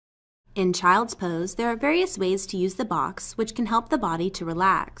In child's pose, there are various ways to use the box which can help the body to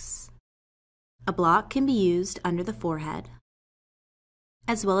relax. A block can be used under the forehead,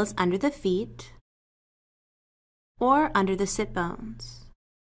 as well as under the feet or under the sit bones.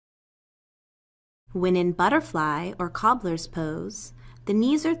 When in butterfly or cobbler's pose, the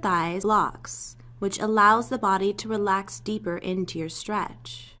knees or thighs locks, which allows the body to relax deeper into your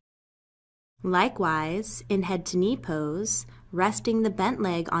stretch. Likewise, in head to knee pose, resting the bent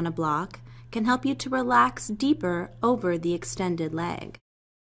leg on a block can help you to relax deeper over the extended leg.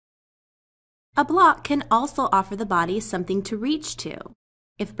 A block can also offer the body something to reach to,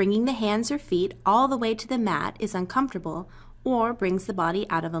 if bringing the hands or feet all the way to the mat is uncomfortable or brings the body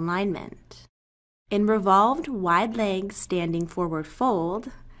out of alignment. In revolved wide legs standing forward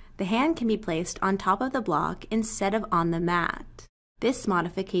fold, the hand can be placed on top of the block instead of on the mat. This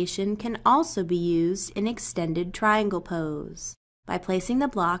modification can also be used in extended triangle pose by placing the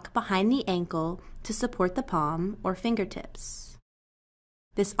block behind the ankle to support the palm or fingertips.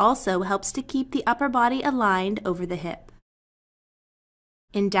 This also helps to keep the upper body aligned over the hip.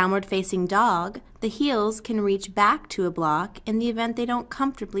 In downward facing dog, the heels can reach back to a block in the event they don't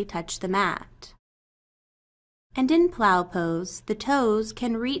comfortably touch the mat. And in plow pose, the toes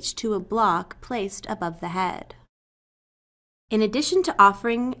can reach to a block placed above the head. In addition to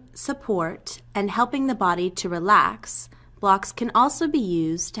offering support and helping the body to relax, blocks can also be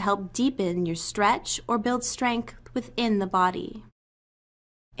used to help deepen your stretch or build strength within the body.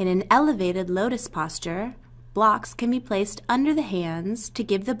 In an elevated lotus posture, blocks can be placed under the hands to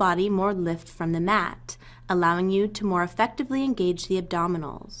give the body more lift from the mat, allowing you to more effectively engage the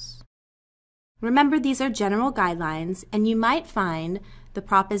abdominals. Remember, these are general guidelines, and you might find the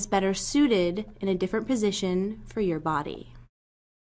prop is better suited in a different position for your body.